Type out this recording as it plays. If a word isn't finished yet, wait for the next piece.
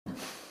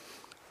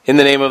In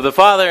the name of the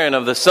Father, and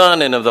of the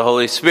Son, and of the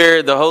Holy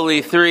Spirit, the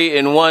Holy Three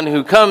in One,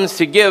 who comes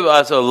to give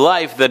us a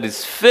life that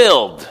is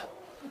filled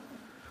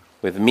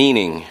with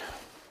meaning.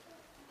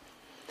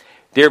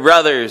 Dear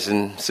brothers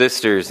and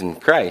sisters in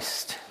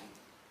Christ,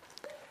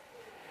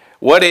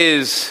 what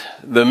is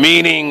the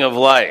meaning of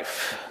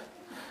life?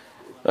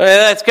 Well,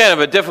 that's kind of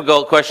a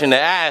difficult question to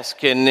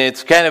ask, and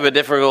it's kind of a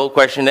difficult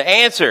question to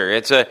answer.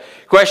 It's a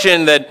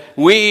question that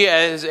we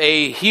as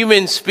a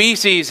human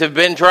species have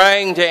been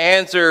trying to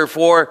answer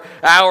for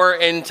our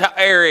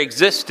entire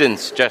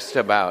existence, just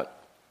about.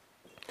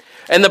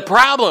 And the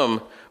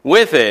problem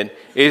with it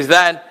is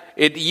that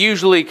it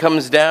usually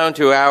comes down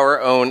to our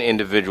own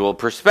individual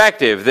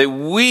perspective, that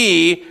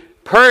we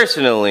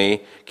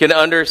personally can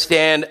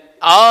understand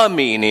a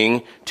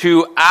meaning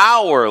to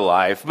our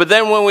life. But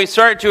then when we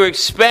start to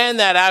expand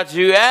that out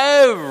to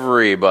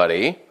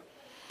everybody,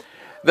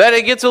 that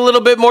it gets a little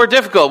bit more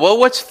difficult. Well,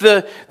 what's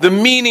the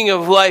meaning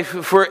of life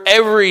for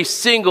every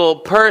single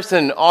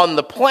person on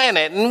the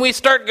planet? And we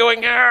start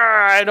going,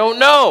 I don't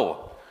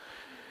know.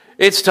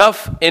 It's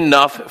tough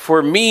enough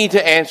for me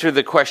to answer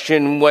the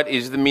question, what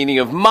is the meaning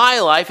of my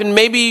life? And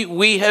maybe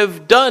we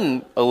have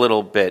done a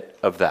little bit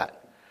of that.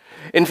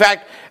 In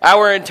fact,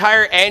 our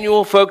entire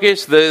annual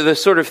focus, the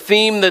sort of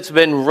theme that's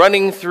been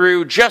running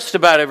through just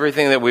about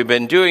everything that we've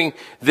been doing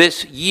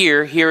this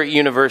year here at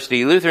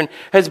University Lutheran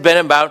has been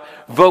about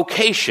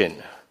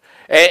vocation.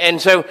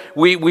 And so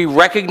we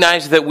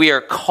recognize that we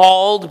are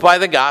called by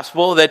the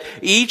gospel, that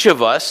each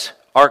of us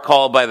are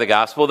called by the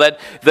gospel, that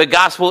the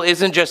gospel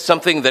isn't just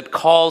something that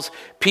calls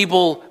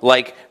people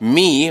like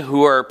me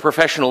who are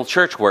professional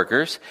church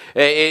workers.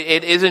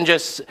 It isn't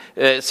just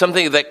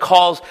something that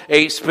calls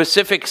a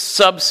specific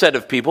subset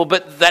of people,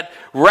 but that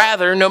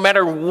rather, no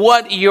matter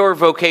what your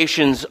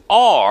vocations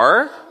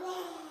are,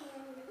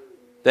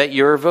 that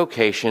your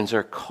vocations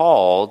are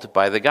called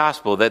by the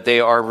gospel, that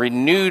they are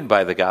renewed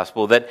by the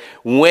gospel, that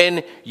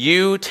when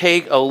you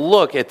take a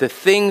look at the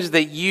things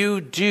that you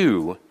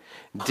do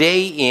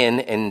day in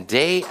and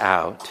day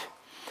out,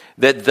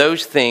 that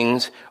those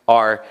things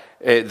are,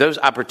 those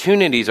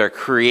opportunities are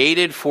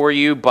created for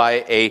you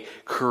by a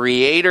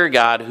creator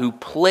God who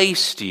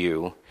placed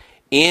you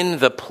in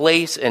the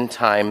place and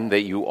time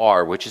that you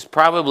are, which is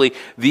probably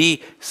the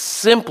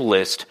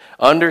simplest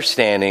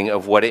understanding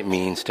of what it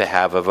means to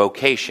have a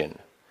vocation.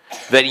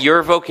 That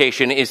your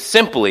vocation is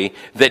simply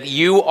that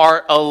you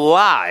are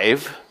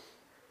alive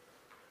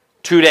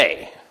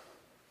today.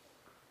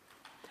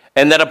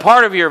 And that a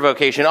part of your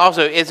vocation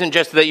also isn't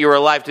just that you're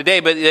alive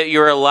today, but that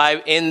you're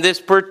alive in this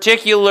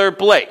particular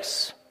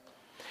place.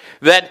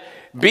 That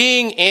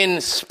being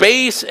in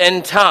space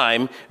and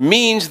time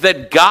means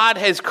that God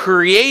has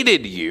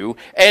created you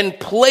and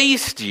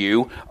placed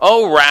you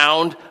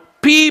around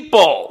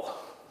people.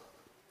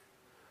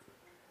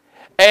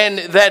 And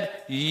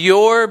that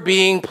your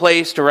being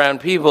placed around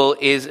people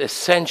is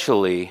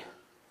essentially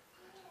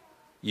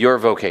your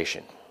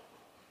vocation.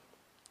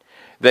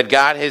 That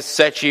God has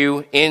set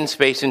you in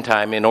space and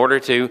time in order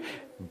to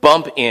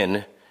bump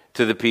in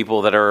to the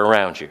people that are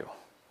around you.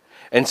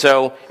 And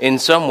so, in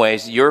some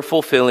ways, you're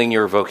fulfilling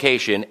your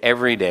vocation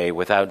every day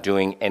without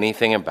doing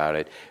anything about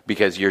it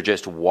because you're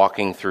just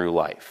walking through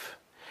life.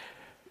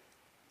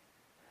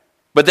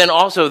 But then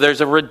also,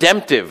 there's a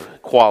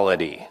redemptive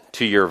quality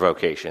to your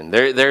vocation.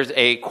 There's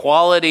a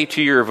quality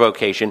to your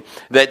vocation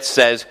that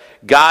says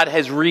God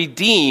has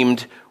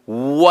redeemed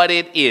what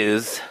it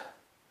is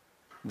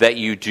that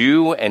you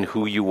do and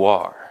who you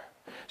are.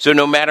 So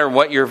no matter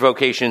what your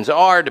vocations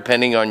are,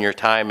 depending on your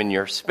time and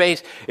your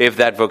space, if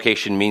that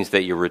vocation means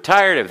that you're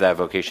retired, if that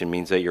vocation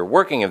means that you're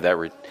working, if that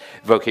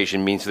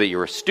vocation means that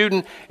you're a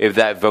student, if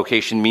that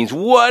vocation means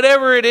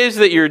whatever it is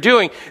that you're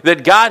doing,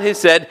 that God has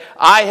said,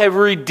 I have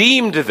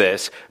redeemed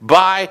this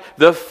by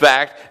the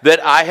fact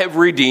that I have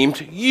redeemed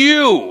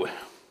you.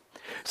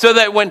 So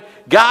that when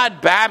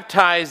God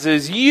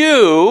baptizes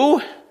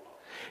you,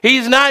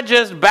 He's not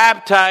just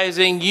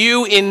baptizing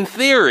you in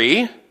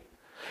theory.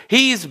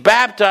 He's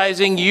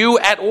baptizing you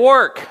at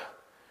work.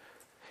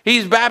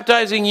 He's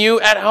baptizing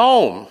you at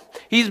home.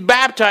 He's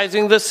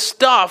baptizing the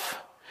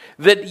stuff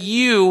that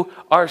you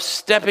are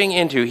stepping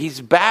into.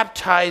 He's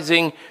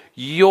baptizing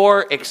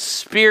your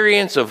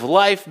experience of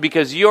life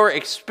because your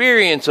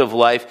experience of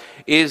life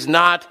is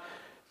not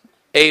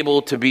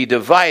able to be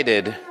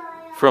divided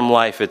from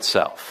life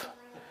itself.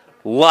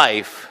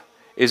 Life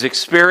is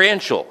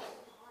experiential.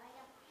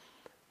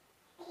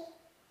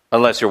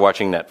 Unless you're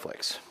watching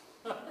Netflix.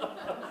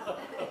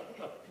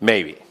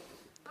 Maybe.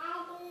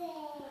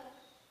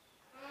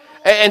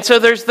 And so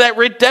there's that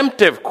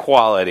redemptive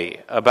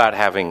quality about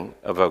having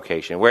a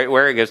vocation,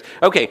 where it goes,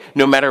 okay,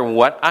 no matter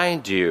what I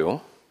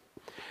do,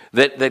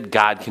 that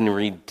God can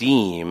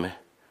redeem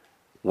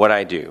what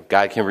I do.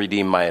 God can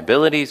redeem my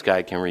abilities,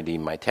 God can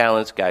redeem my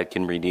talents, God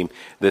can redeem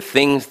the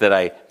things that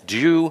I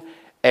do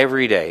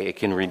every day. It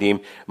can redeem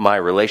my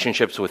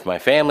relationships with my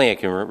family. It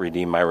can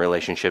redeem my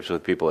relationships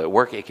with people at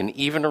work. It can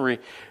even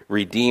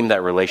redeem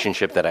that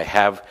relationship that I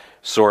have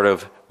sort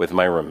of with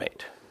my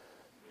roommate.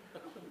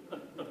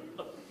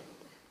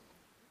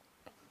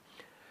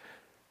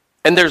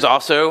 And there's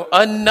also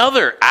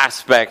another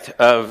aspect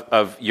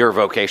of your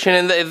vocation,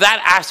 and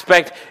that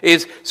aspect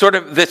is sort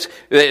of this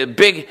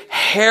big,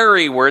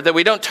 hairy word that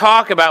we don't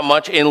talk about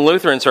much in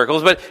Lutheran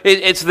circles, but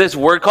it's this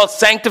word called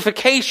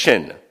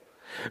sanctification,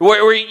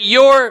 where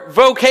your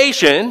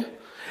vocation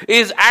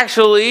is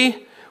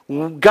actually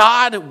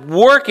God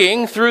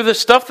working through the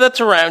stuff that's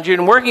around you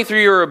and working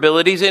through your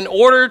abilities in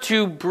order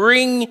to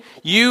bring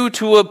you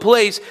to a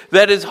place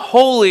that is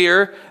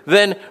holier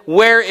than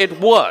where it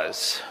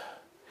was.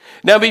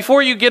 Now,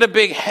 before you get a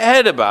big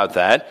head about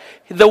that,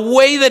 the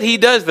way that he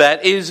does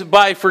that is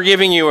by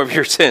forgiving you of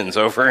your sins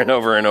over and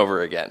over and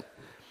over again.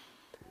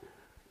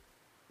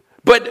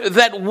 But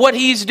that what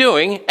he's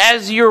doing,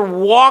 as you're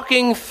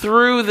walking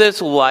through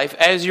this life,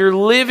 as you're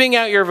living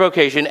out your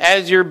vocation,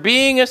 as you're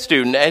being a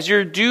student, as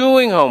you're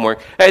doing homework,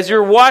 as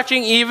you're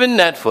watching even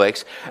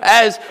Netflix,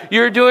 as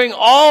you're doing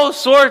all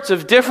sorts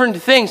of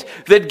different things,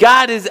 that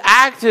God is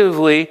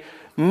actively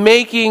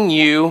making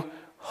you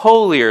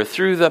holier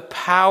through the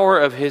power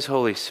of his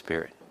Holy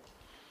Spirit.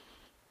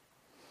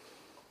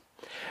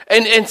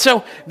 And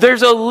so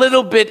there's a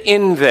little bit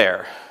in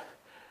there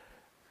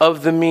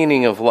of the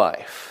meaning of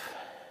life.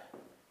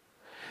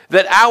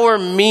 That our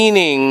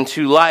meaning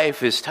to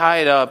life is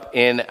tied up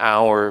in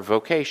our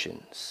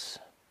vocations.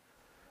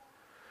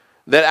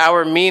 That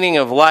our meaning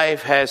of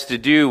life has to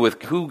do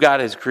with who God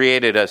has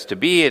created us to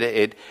be.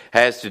 It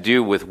has to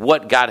do with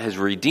what God has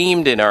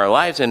redeemed in our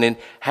lives, and it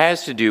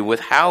has to do with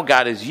how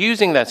God is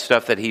using that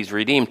stuff that he's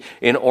redeemed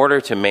in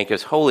order to make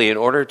us holy, in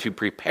order to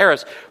prepare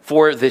us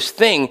for this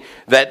thing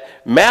that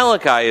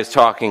Malachi is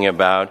talking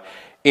about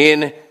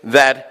in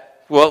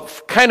that, well,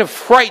 kind of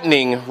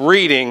frightening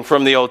reading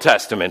from the Old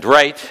Testament,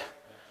 right?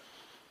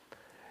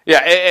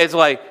 Yeah, it's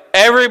like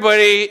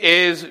everybody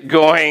is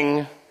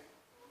going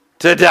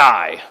to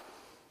die.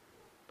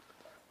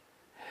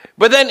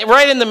 But then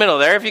right in the middle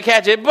there, if you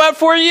catch it, but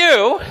for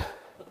you,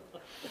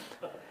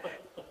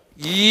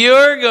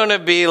 you're going to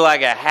be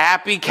like a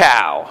happy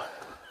cow.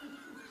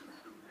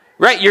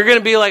 Right? You're going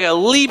to be like a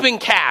leaping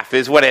calf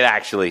is what it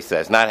actually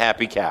says, not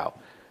happy cow.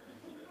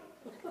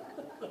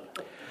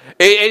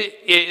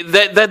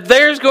 That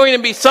there's going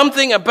to be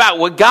something about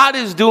what God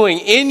is doing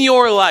in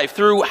your life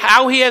through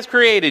how he has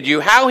created you,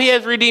 how he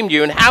has redeemed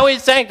you, and how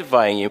he's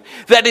sanctifying you,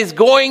 that is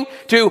going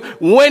to,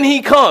 when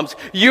he comes,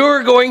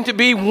 you're going to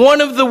be one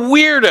of the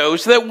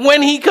weirdos that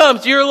when he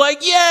comes, you're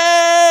like,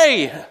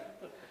 yay!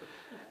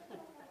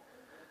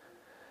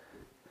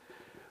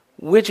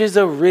 Which is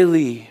a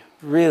really,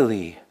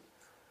 really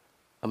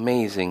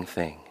amazing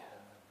thing.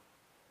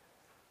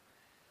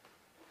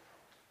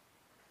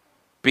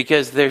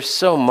 Because there's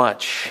so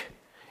much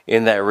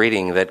in that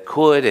reading that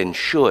could and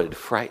should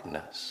frighten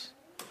us.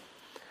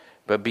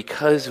 But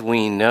because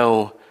we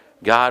know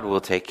God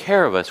will take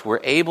care of us, we're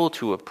able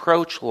to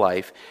approach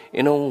life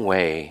in a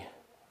way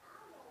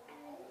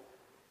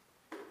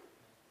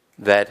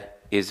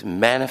that is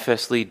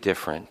manifestly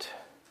different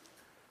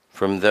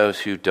from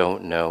those who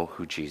don't know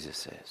who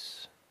Jesus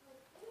is.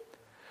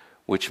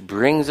 Which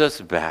brings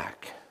us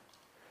back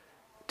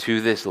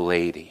to this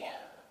lady.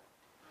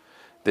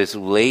 This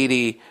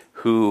lady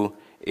who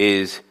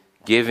is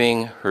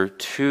giving her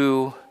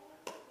 2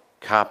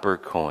 copper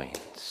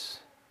coins.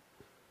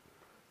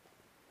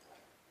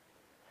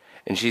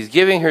 And she's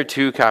giving her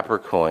 2 copper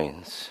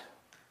coins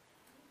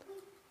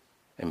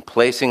and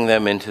placing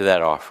them into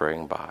that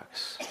offering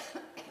box.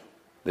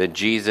 That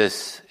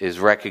Jesus is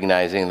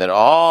recognizing that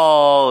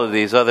all of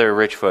these other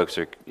rich folks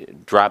are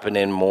dropping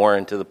in more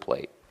into the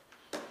plate.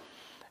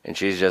 And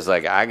she's just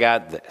like, I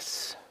got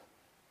this.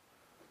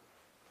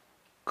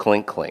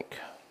 Clink, clink.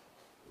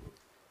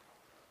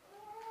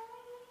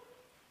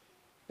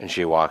 And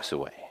she walks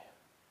away.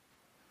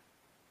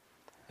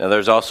 Now,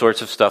 there's all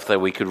sorts of stuff that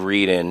we could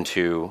read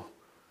into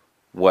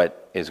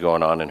what is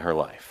going on in her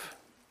life.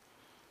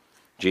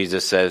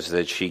 Jesus says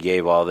that she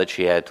gave all that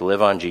she had to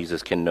live on.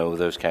 Jesus can know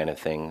those kind of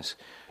things.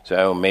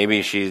 So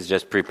maybe she's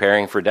just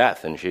preparing for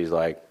death, and she's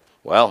like,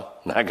 well,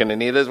 not going to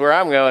need this where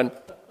I'm going.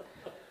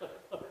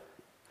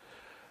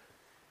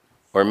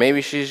 Or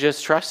maybe she's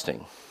just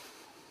trusting.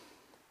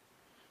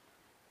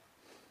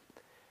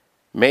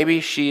 Maybe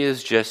she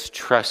is just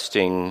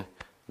trusting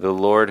the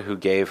Lord who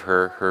gave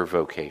her her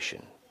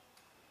vocation.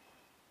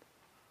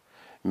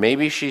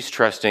 Maybe she's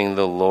trusting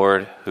the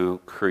Lord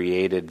who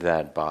created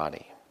that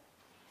body.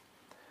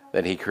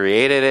 That he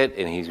created it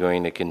and he's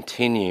going to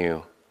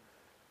continue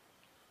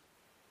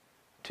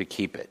to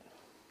keep it.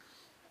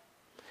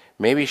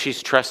 Maybe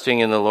she's trusting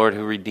in the Lord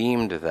who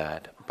redeemed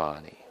that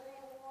body.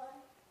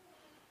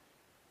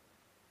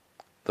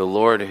 The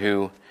Lord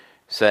who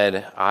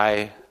said,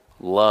 I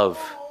love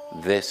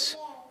this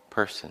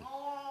person.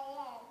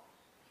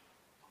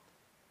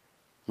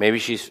 Maybe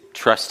she's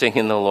trusting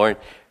in the Lord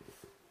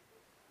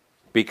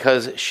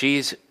because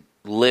she's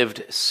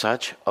lived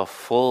such a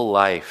full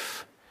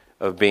life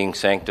of being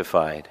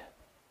sanctified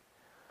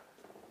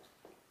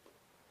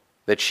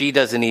that she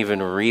doesn't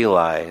even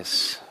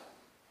realize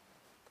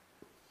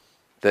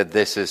that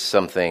this is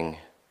something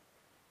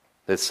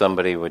that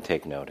somebody would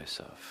take notice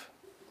of.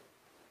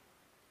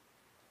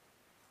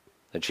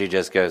 That she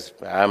just goes,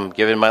 I'm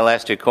giving my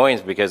last 2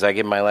 coins because I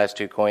give my last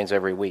 2 coins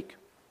every week.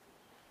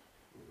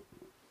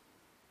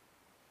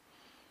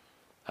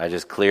 I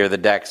just clear the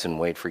decks and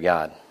wait for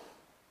God.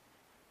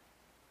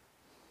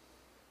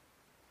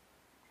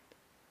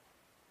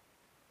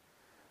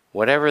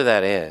 Whatever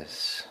that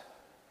is,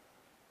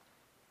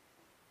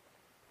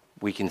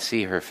 we can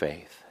see her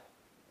faith.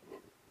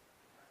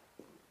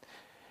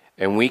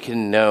 And we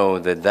can know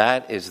that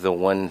that is the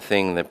one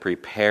thing that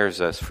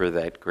prepares us for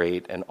that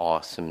great and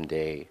awesome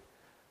day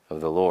of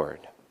the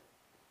Lord.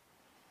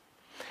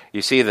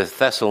 You see, the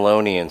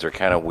Thessalonians are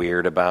kind of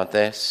weird about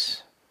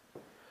this.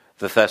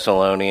 The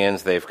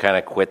Thessalonians, they've kind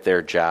of quit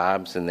their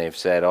jobs and they've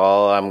said,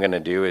 all I'm going to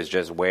do is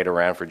just wait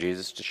around for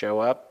Jesus to show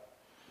up.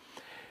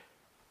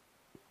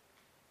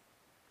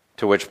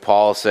 To which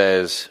Paul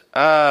says,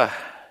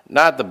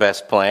 not the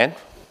best plan.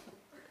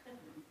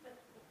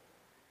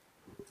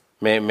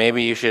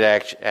 Maybe you should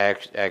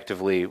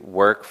actively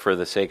work for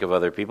the sake of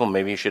other people.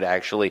 Maybe you should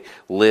actually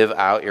live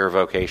out your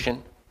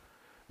vocation.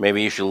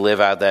 Maybe you should live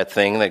out that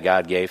thing that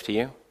God gave to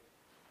you.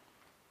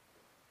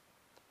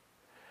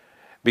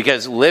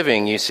 Because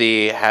living, you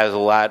see, has a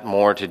lot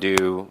more to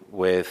do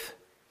with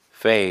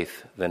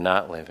faith than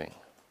not living.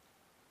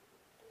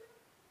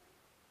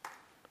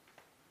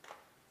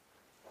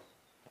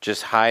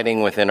 Just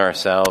hiding within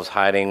ourselves,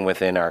 hiding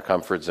within our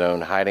comfort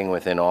zone, hiding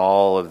within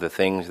all of the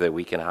things that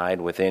we can hide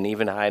within,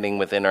 even hiding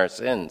within our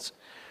sins,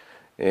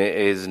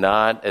 is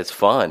not as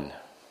fun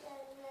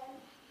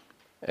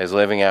as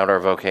living out our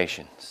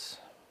vocations.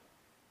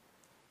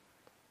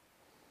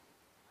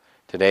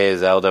 Today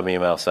is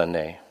LWML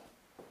Sunday.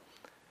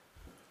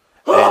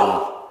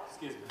 And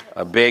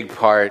a big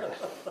part,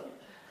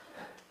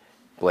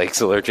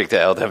 Blake's allergic to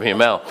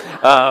LWML.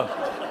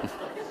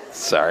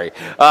 Sorry.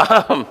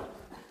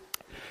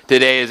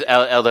 Today is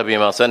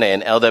LWML Sunday,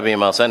 and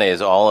LWML Sunday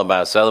is all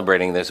about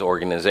celebrating this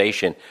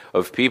organization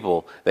of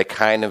people that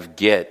kind of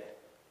get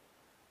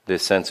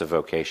this sense of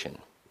vocation.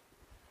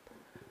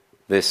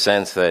 This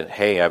sense that,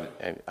 hey,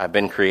 I've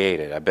been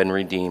created, I've been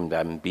redeemed,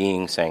 I'm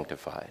being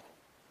sanctified.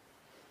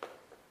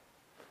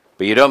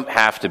 But you don't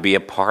have to be a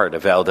part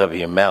of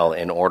LWML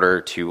in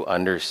order to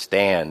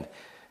understand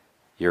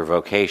your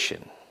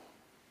vocation.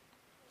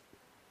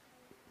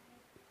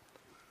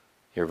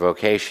 Your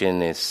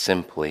vocation is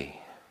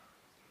simply,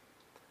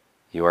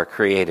 you are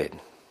created.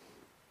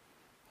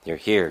 You're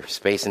here,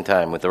 space and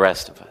time, with the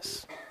rest of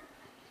us.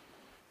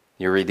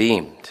 You're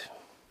redeemed.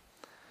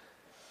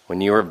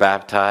 When you were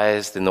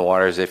baptized in the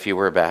waters, if you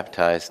were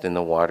baptized in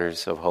the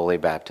waters of holy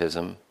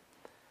baptism,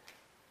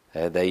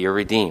 that you're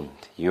redeemed.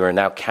 You are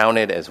now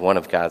counted as one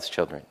of God's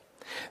children.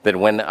 That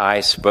when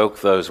I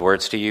spoke those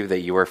words to you, that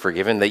you are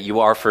forgiven, that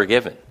you are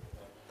forgiven.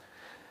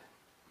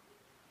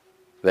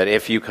 That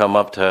if you come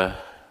up to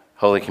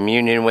Holy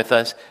Communion with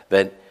us,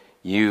 that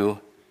you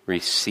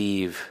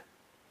receive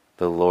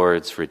the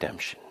Lord's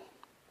redemption.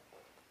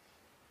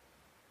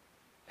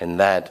 And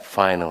that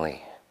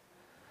finally,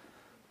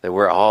 that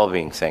we're all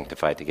being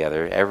sanctified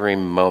together every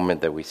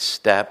moment that we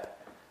step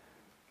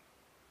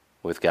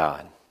with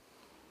God.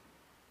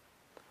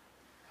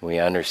 We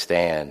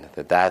understand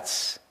that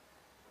that's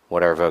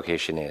what our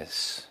vocation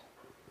is.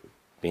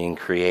 Being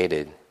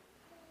created,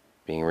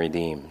 being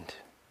redeemed,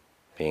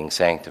 being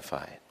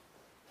sanctified.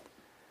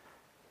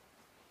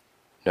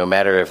 No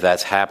matter if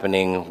that's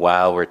happening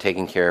while we're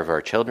taking care of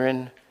our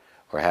children,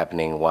 or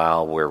happening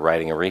while we're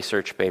writing a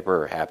research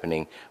paper, or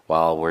happening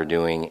while we're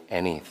doing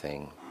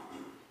anything.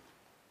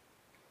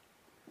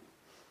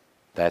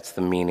 That's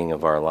the meaning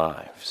of our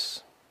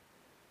lives.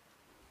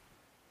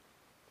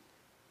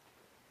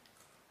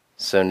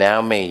 So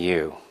now may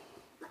you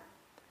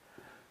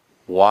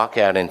walk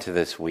out into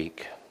this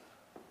week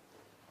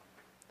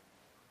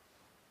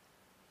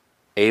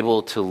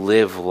able to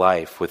live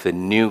life with a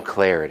new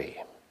clarity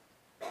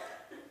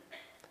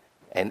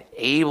and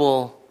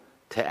able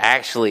to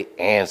actually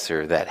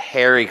answer that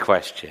hairy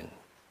question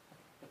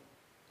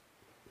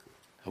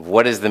of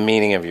what is the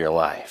meaning of your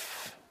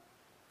life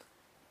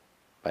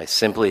by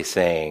simply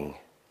saying,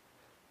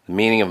 the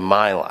meaning of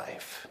my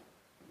life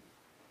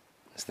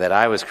is that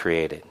I was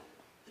created,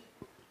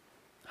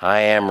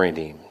 I am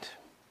redeemed,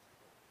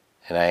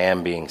 and I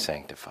am being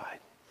sanctified.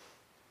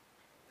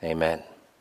 Amen.